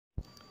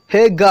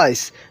Hey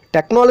guys,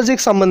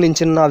 టెక్నాలజీకి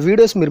సంబంధించిన నా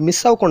వీడియోస్ మీరు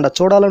మిస్ అవ్వకుండా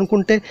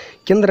చూడాలనుకుంటే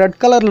కింద రెడ్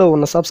కలర్లో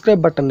ఉన్న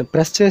సబ్స్క్రైబ్ బటన్ని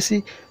ప్రెస్ చేసి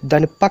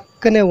దాని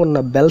పక్కనే ఉన్న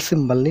బెల్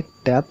సింబల్ని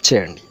ట్యాప్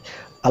చేయండి.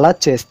 అలా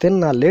చేస్తే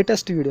నా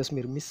లేటెస్ట్ వీడియోస్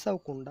మీరు మిస్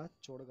అవ్వకుండా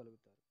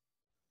చూడగలుగుతారు.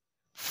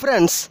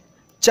 ఫ్రెండ్స్,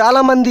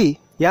 చాలామంది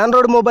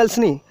ఆండ్రాయిడ్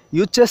మొబైల్స్ని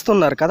యూజ్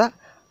చేస్తున్నారు కదా.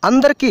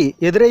 అందరికీ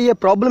ఎదురయ్యే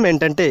ప్రాబ్లం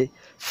ఏంటంటే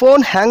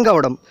ఫోన్ హ్యాంగ్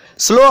అవ్వడం,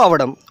 స్లో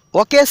అవ్వడం,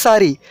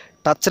 ఒకేసారి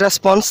టచ్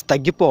రెస్పాన్స్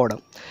తగ్గిపోవడం.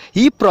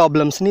 ఈ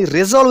ప్రాబ్లమ్స్ని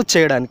రిజాల్వ్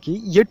చేయడానికి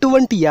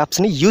ఎటువంటి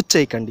యాప్స్ని యూజ్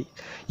చేయకండి.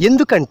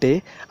 ఎందుకంటే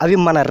అవి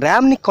మన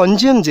ర్యామ్ని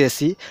కన్జ్యూమ్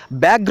చేసి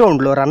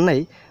బ్యాక్గ్రౌండ్లో రన్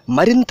అయ్యి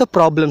మరింత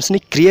ప్రాబ్లమ్స్ని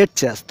క్రియేట్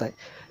చేస్తాయి.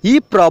 ఈ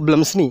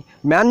ప్రాబ్లమ్స్ని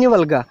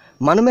మాన్యువల్గా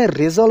మనమే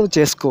రిజాల్వ్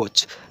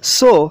చేసుకోవచ్చు.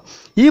 సో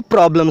ఈ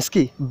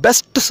ప్రాబ్లమ్స్కి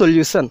బెస్ట్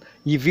సొల్యూషన్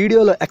ఈ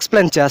వీడియోలో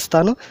ఎక్స్ప్లెయిన్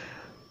చేస్తాను.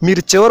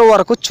 మీరు చివరి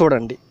వరకు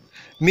చూడండి.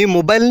 మీ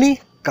మొబైల్ని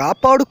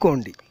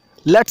కాపాడుకోండి.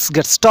 Let's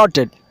get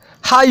started.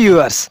 Hi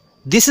viewers,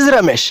 this is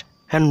Ramesh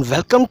and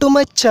welcome to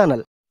my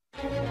channel.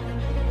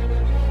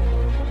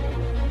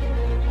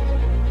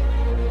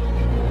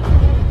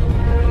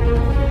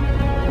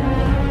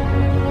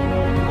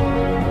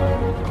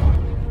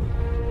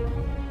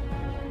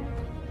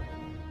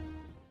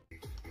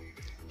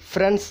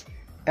 Friends,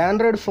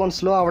 Android phone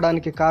slow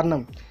అవ్వడానికి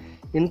కారణం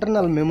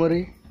internal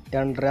memory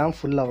and RAM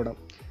full అవ్వడం.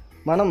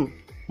 మనం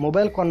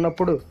మొబైల్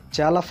కొన్నప్పుడు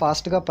చాలా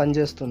ఫాస్ట్గా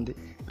పనిచేస్తుంది.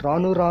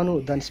 రాను రాను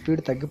దాని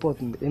స్పీడ్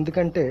తగ్గిపోతుంది.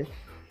 ఎందుకంటే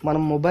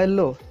మనం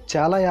మొబైల్లో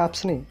చాలా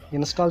యాప్స్ని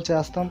ఇన్స్టాల్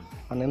చేస్తాం,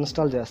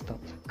 అన్ఇన్స్టాల్ చేస్తాం.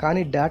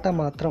 కానీ డేటా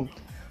మాత్రం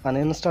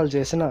అన్ఇన్స్టాల్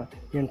చేసిన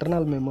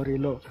ఇంటర్నల్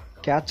మెమొరీలో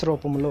క్యాచ్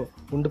రూపంలో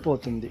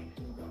ఉండిపోతుంది.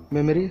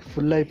 మెమరీ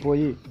ఫుల్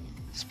అయిపోయి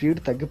స్పీడ్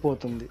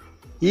తగ్గిపోతుంది.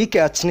 ఈ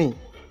క్యాచ్ని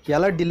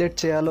ఎలా డిలీట్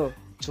చేయాలో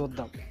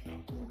చూద్దాం.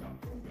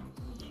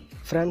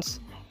 ఫ్రెండ్స్,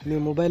 మీ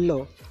మొబైల్లో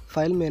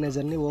ఫైల్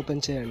మేనేజర్ని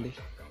ఓపెన్ చేయండి.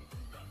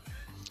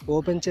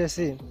 ఓపెన్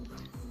చేసి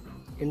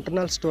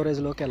ఇంటర్నల్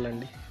స్టోరేజ్లోకి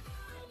వెళ్ళండి.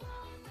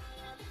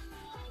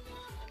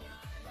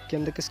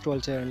 కిందకి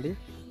స్క్రోల్ చేయండి.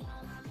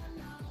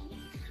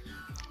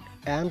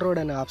 ఆండ్రాయిడ్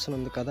అనే ఆప్షన్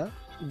ఉంది కదా,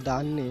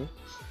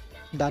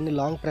 దాన్ని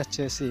లాంగ్ ప్రెస్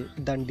చేసి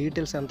దాని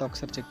డీటెయిల్స్ అంతా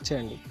ఒకసారి చెక్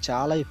చేయండి.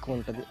 చాలా ఎక్కువ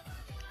ఉంటుంది.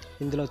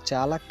 ఇందులో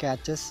చాలా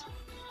క్యాచెస్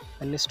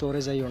అన్ని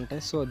స్టోరేజ్ అయ్యి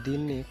ఉంటాయి. సో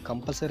దీన్ని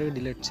కంపల్సరీగా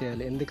డిలీట్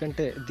చేయాలి.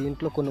 ఎందుకంటే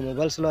దీంట్లో కొన్ని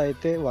మొబైల్స్లో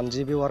అయితే 1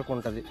 GB వరకు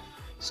ఉంటుంది.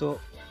 సో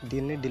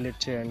దీన్ని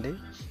డిలీట్ చేయండి.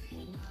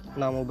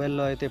 నా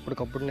మొబైల్లో అయితే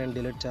ఎప్పటికప్పుడు నేను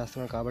డిలీట్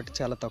చేస్తున్నాను కాబట్టి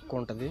చాలా తక్కువ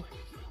ఉంటుంది.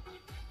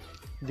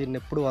 దీన్ని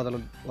ఎప్పుడు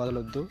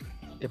వదలొద్దు.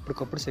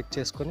 ఎప్పటికప్పుడు చెక్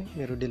చేసుకొని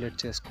మీరు డిలీట్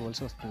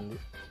చేసుకోవాల్సి వస్తుంది.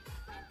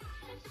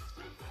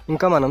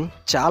 ఇంకా మనం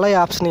చాలా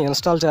యాప్స్ని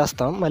ఇన్స్టాల్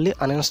చేస్తాం, మళ్ళీ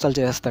అన్ఇన్స్టాల్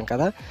చేస్తాం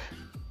కదా.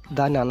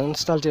 దాన్ని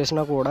అన్ఇన్స్టాల్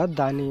చేసినా కూడా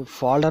దాని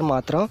ఫోల్డర్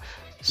మాత్రం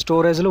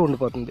స్టోరేజ్లో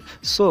ఉండిపోతుంది.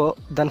 సో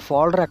దాని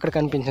ఫోల్డర్ ఎక్కడ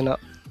కనిపించినా,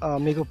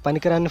 మీకు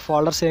పనికిరాని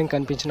ఫోల్డర్స్ ఏం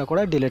కనిపించినా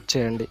కూడా డిలీట్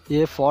చేయండి. ఏ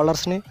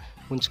ఫోల్డర్స్ని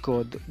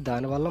ఉంచుకోవద్దు.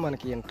 దానివల్ల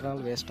మనకి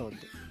ఇంటర్నల్ వేస్ట్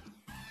అవుద్ది.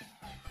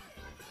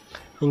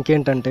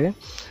 ఇంకేంటంటే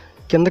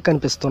కింద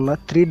కనిపిస్తున్న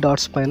 3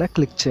 డాట్స్ పైన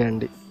క్లిక్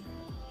చేయండి.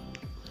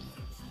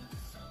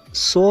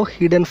 సో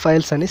హిడెన్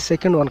ఫైల్స్ అని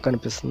సెకండ్ వన్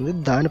కనిపిస్తుంది,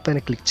 దానిపైన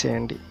క్లిక్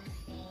చేయండి.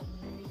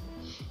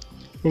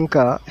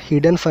 ఇంకా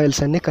హిడెన్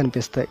ఫైల్స్ అన్నీ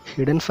కనిపిస్తాయి.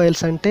 హిడెన్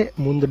ఫైల్స్ అంటే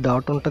ముందు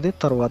డాట్ ఉంటుంది,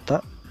 తర్వాత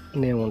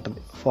నేమ్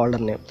ఉంటుంది,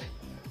 ఫోల్డర్ నేమ్.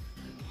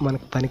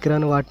 మనకు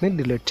పనికిరాని వాటిని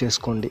డిలీట్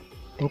చేసుకోండి.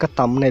 ఇంకా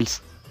థంబ్నెయిల్స్.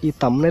 ఈ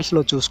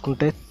థంబ్నెయిల్స్లో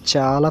చూసుకుంటే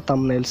చాలా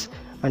థంబ్నెయిల్స్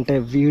అంటే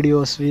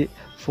వీడియోస్వి,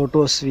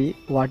 ఫొటోస్వి,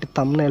 వాటి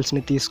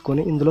థంబ్నెయిల్స్ని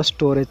తీసుకొని ఇందులో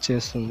స్టోరేజ్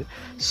చేస్తుంది.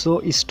 సో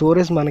ఈ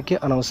స్టోరేజ్ మనకి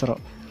అనవసరం,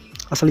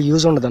 అసలు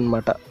యూజ్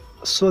ఉండదన్నమాట.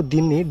 సో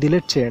దీన్ని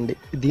డిలీట్ చేయండి.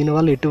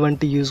 దీనివల్ల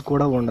ఎటువంటి యూజ్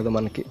కూడా ఉండదు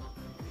మనకి.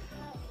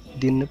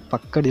 దీన్ని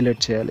పక్క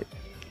డిలీట్ చేయాలి.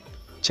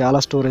 చాలా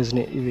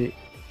స్టోరేజ్ని ఇవి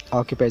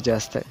ఆక్యుపై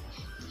చేస్తాయి.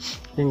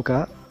 ఇంకా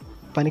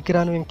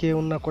పనికిరాని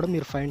ఇంకేమున్నా కూడా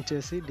మీరు ఫైండ్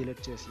చేసి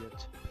డిలీట్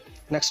చేసేయచ్చు.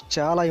 నెక్స్ట్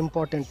చాలా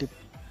ఇంపార్టెంట్ టిప్.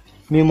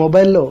 మీ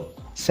మొబైల్లో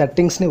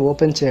సెట్టింగ్స్ని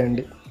ఓపెన్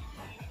చేయండి.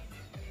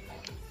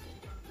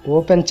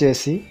 ఓపెన్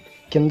చేసి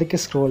కిందకి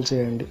స్క్రోల్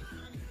చేయండి.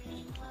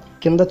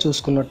 కింద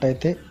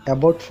చూసుకున్నట్టయితే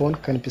అబౌట్ ఫోన్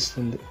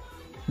కనిపిస్తుంది,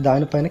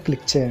 దానిపైన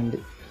క్లిక్ చేయండి.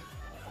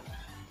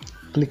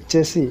 క్లిక్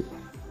చేసి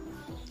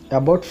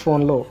అబౌట్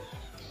ఫోన్లో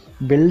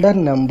బిల్డర్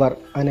నెంబర్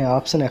అనే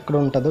ఆప్షన్ ఎక్కడ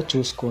ఉంటుందో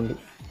చూసుకోండి.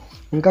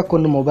 ఇంకా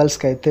కొన్ని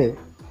మొబైల్స్కి అయితే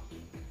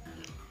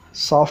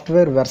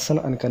సాఫ్ట్వేర్ వెర్షన్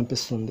అని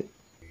కనిపిస్తుంది.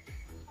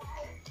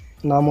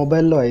 నా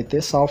మొబైల్లో అయితే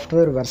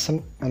సాఫ్ట్వేర్ వెర్షన్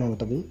అని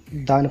ఉంటుంది,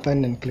 దానిపైన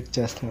నేను క్లిక్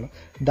చేస్తున్నాను.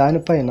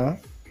 దానిపైన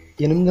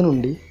 8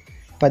 నుండి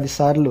 10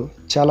 సార్లు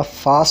చాలా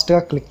ఫాస్ట్గా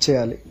క్లిక్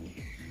చేయాలి.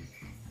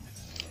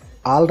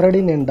 ఆల్రెడీ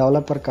నేను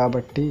డెవలపర్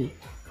కాబట్టి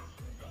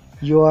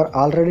యు ఆర్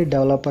ఆల్రెడీ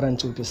డెవలపర్ అని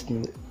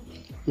చూపిస్తుంది.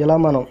 ఇలా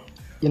మనం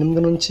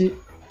 8 నుంచి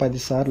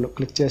 10 సార్లు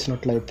క్లిక్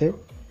చేసినట్లయితే,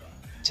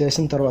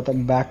 చేసిన తర్వాత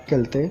బ్యాక్కి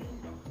వెళ్తే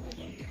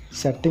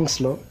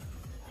సెట్టింగ్స్లో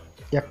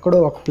ఎక్కడో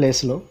ఒక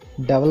ప్లేస్లో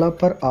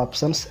డెవలపర్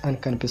ఆప్షన్స్ అని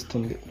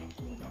కనిపిస్తుంది,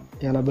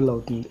 ఎనేబుల్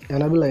అవుతుంది.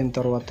 ఎనేబుల్ అయిన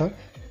తర్వాత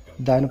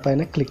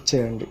దానిపైన క్లిక్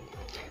చేయండి.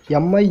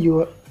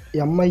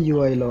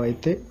 ఎంఐయుఐలో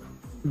అయితే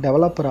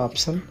డెవలపర్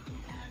ఆప్షన్,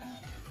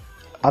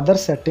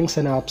 అదర్ సెట్టింగ్స్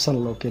అనే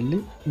ఆప్షన్లోకి వెళ్ళి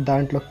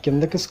దాంట్లో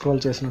కిందకి స్క్రోల్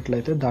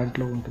చేసినట్లయితే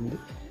దాంట్లో ఉంటుంది.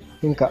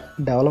 ఇంకా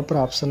డెవలపర్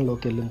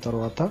ఆప్షన్లోకి వెళ్ళిన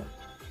తర్వాత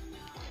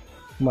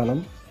మనం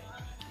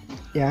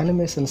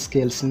యానిమేషన్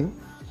స్కేల్స్ని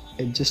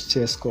అడ్జస్ట్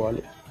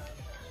చేసుకోవాలి.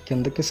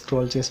 కిందకి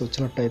స్క్రోల్ చేసి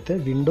వచ్చినట్టయితే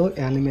విండో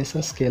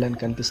యానిమేషన్ స్కేల్ అని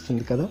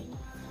కనిపిస్తుంది కదా,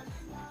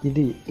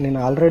 ఇది నేను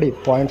ఆల్రెడీ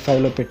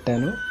 0.5లో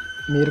పెట్టాను.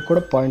 మీరు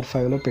కూడా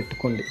 0.5లో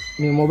పెట్టుకోండి.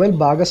 మీ మొబైల్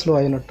బాగా స్లో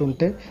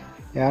అయినట్టుంటే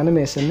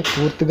యానిమేషన్ని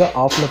పూర్తిగా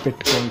ఆఫ్లో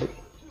పెట్టుకోండి.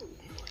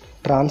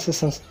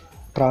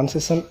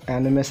 ట్రాన్సిషన్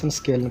యానిమేషన్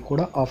స్కేల్ని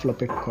కూడా ఆఫ్లో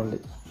పెట్టుకోండి.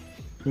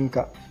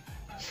 ఇంకా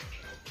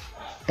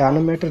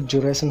యానిమేటర్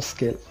డ్యూరేషన్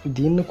స్కేల్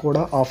దీన్ని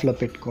కూడా ఆఫ్లో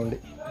పెట్టుకోండి.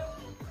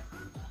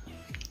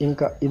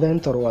 ఇంకా ఇదైన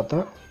తర్వాత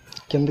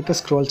కిందకి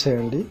స్క్రోల్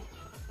చేయండి.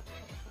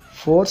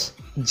 ఫోర్స్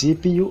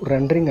జీపీయూ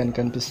రెండరింగ్ అని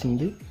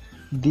కనిపిస్తుంది.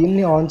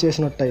 దీన్ని ఆన్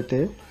చేసినట్టయితే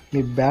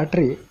మీ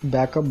బ్యాటరీ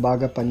బ్యాకప్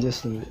బాగా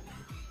పనిచేస్తుంది.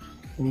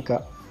 ఇంకా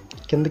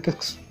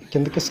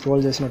కిందకి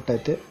స్క్రోల్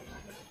చేసినట్టయితే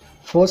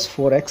ఫోర్స్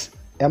 4x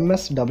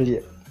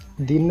MSWA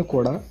దీన్ని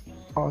కూడా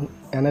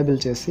ఎనేబుల్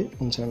చేసి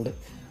ఉంచండి.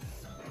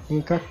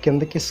 ఇంకా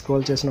కిందకి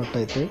స్క్రోల్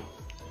చేసినట్టయితే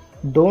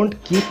డోంట్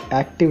కీప్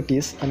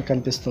యాక్టివిటీస్ అని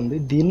కనిపిస్తుంది.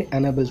 దీన్ని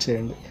ఎనేబుల్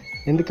చేయండి.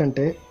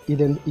 ఎందుకంటే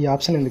ఈ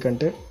ఆప్షన్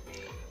ఎందుకంటే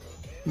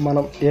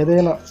మనం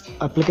ఏదైనా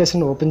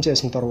అప్లికేషన్ ఓపెన్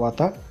చేసిన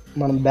తర్వాత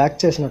మనం బ్యాక్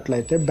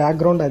చేసినట్లయితే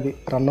బ్యాక్గ్రౌండ్ అది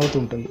రన్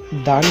అవుతుంటుంది.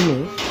 దాన్ని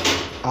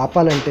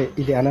ఆపాలంటే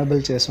ఇది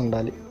ఎనేబుల్ చేసి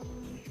ఉండాలి.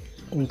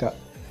 ఇంకా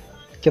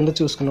కింద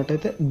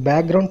చూసుకున్నట్టయితే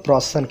బ్యాక్గ్రౌండ్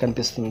ప్రాసెస్ అని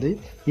కనిపిస్తుంది.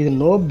 ఇది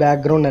నో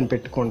బ్యాక్గ్రౌండ్ అని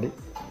పెట్టుకోండి,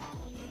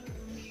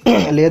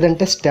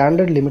 లేదంటే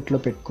స్టాండర్డ్ లిమిట్లో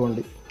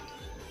పెట్టుకోండి.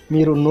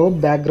 మీరు నో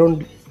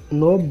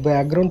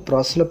బ్యాక్గ్రౌండ్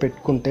ప్రాసెస్లో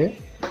పెట్టుకుంటే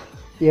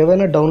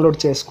ఏవైనా డౌన్లోడ్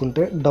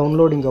చేసుకుంటే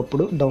డౌన్లోడింగ్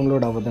అప్పుడు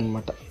డౌన్లోడ్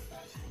అవ్వదన్నమాట.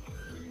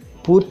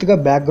 పూర్తిగా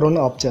బ్యాక్గ్రౌండ్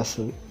ఆఫ్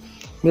చేస్తుంది.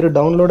 మీరు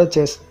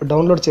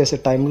డౌన్లోడ్ చేసే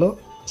టైంలో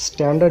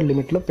స్టాండర్డ్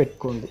లిమిట్లో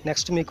పెట్టుకోండి.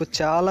 నెక్స్ట్ మీకు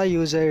చాలా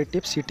యూజ్ అయ్యే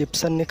టిప్స్. ఈ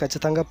టిప్స్ అన్నీ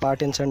ఖచ్చితంగా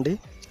పాటించండి.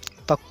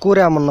 తక్కువ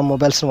ర్యామ్ ఉన్న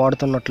మొబైల్స్ని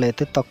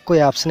వాడుతున్నట్లయితే తక్కువ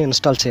యాప్స్ని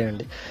ఇన్స్టాల్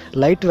చేయండి.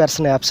 లైట్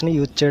వెర్షన్ యాప్స్ని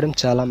యూజ్ చేయడం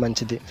చాలా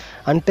మంచిది.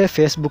 అంటే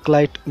ఫేస్బుక్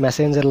లైట్,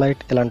 మెసెంజర్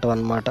లైట్ ఇలాంటివి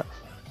అన్నమాట.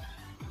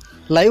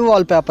 లైవ్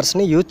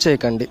వాల్పేపర్స్ని యూజ్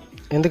చేయకండి,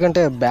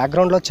 ఎందుకంటే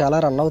బ్యాక్గ్రౌండ్లో చాలా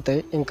రన్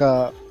అవుతాయి. ఇంకా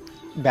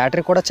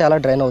బ్యాటరీ కూడా చాలా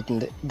డ్రైన్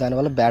అవుతుంది.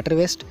 దానివల్ల బ్యాటరీ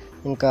వేస్ట్,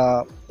 ఇంకా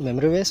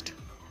మెమరీ వేస్ట్,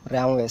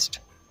 ర్యామ్ వేస్ట్.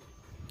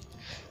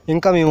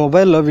 ఇంకా మీ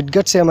మొబైల్లో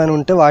విడ్గెట్స్ ఏమైనా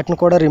ఉంటే వాటిని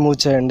కూడా రిమూవ్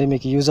చేయండి.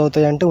 మీకు యూజ్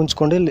అవుతాయి అంటే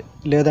ఉంచుకోండి,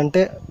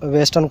 లేదంటే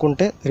వేస్ట్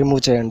అనుకుంటే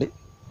రిమూవ్ చేయండి.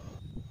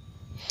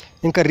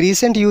 ఇంకా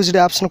రీసెంట్ యూజ్డ్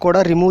యాప్స్ని కూడా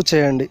రిమూవ్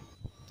చేయండి.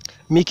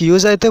 మీకు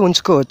యూజ్ అయితే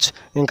ఉంచుకోవచ్చు,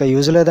 ఇంకా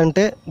యూజ్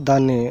లేదంటే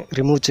దాన్ని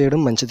రిమూవ్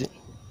చేయడం మంచిది.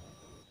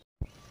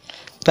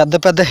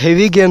 పెద్ద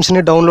హెవీ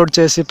గేమ్స్ని డౌన్లోడ్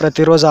చేసి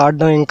ప్రతిరోజు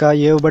ఆడడం, ఇంకా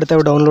ఏవి పడితే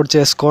అవి డౌన్లోడ్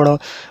చేసుకోవడం,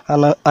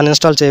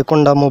 అన్ఇన్స్టాల్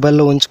చేయకుండా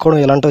మొబైల్లో ఉంచుకోవడం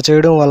ఇలాంటివి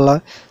చేయడం వల్ల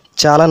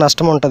చాలా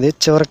నష్టం ఉంటుంది.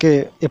 చివరికి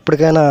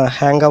ఎప్పటికైనా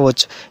హ్యాంగ్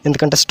అవ్వచ్చు,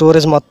 ఎందుకంటే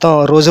స్టోరేజ్ మొత్తం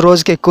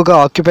రోజుకి ఎక్కువగా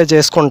ఆక్యుపై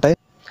చేసుకుంటాయి.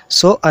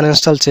 సో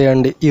అన్ఇన్స్టాల్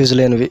చేయండి యూజ్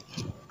లేనివి.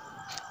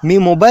 మీ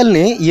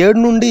మొబైల్ని 7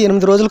 నుండి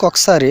 8 రోజులకు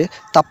ఒకసారి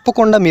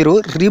తప్పకుండా మీరు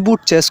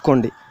రీబూట్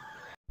చేసుకోండి.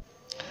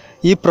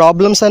 ఈ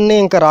ప్రాబ్లమ్స్ అన్నీ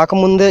ఇంకా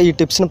రాకముందే ఈ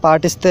టిప్స్ని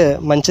పాటిస్తే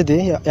మంచిది,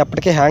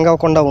 ఎప్పటికీ హ్యాంగ్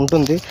అవ్వకుండా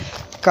ఉంటుంది.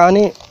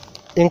 కానీ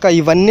ఇంకా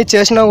ఇవన్నీ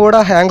చేసినా కూడా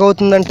హ్యాంగ్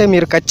అవుతుందంటే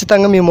మీరు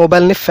ఖచ్చితంగా మీ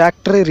మొబైల్ని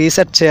ఫ్యాక్టరీ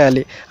రీసెట్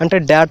చేయాలి, అంటే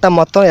డేటా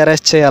మొత్తం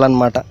ఎరేజ్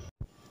చేయాలన్నమాట.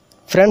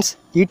 ఫ్రెండ్స్,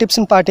 ఈ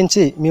టిప్స్ని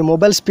పాటించి మీ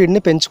మొబైల్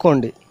స్పీడ్ని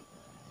పెంచుకోండి.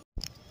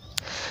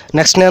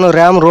 నెక్స్ట్ నేను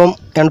ర్యామ్, రోమ్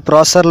అండ్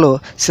ప్రాసెసర్లు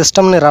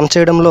సిస్టమ్ని రన్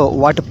చేయడంలో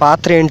వాటి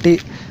పాత్ర ఏంటి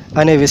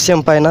అనే విషయం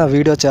పైన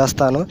వీడియో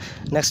చేస్తాను.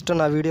 నెక్స్ట్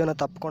నా వీడియోని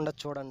తప్పకుండా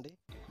చూడండి.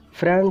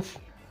 ఫ్రెండ్స్,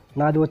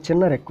 నాది ఒక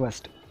చిన్న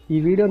రిక్వెస్ట్. ఈ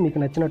వీడియో మీకు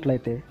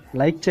నచ్చినట్లయితే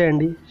లైక్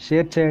చేయండి,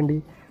 షేర్ చేయండి.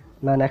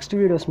 నా నెక్స్ట్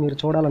వీడియోస్ మీరు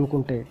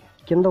చూడాలనుకుంటే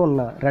కింద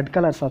ఉన్న రెడ్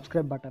కలర్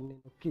సబ్స్క్రైబ్ బటన్ని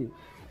నొక్కి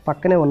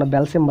పక్కనే ఉన్న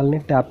బెల్ సింబల్ని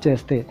ట్యాప్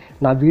చేస్తే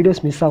నా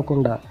వీడియోస్ మిస్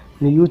అవ్వకుండా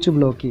మీ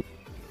యూట్యూబ్లోకి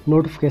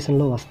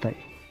నోటిఫికేషన్లో వస్తాయి.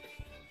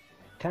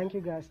 Thank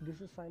you guys,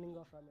 this is signing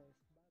off Ramesh.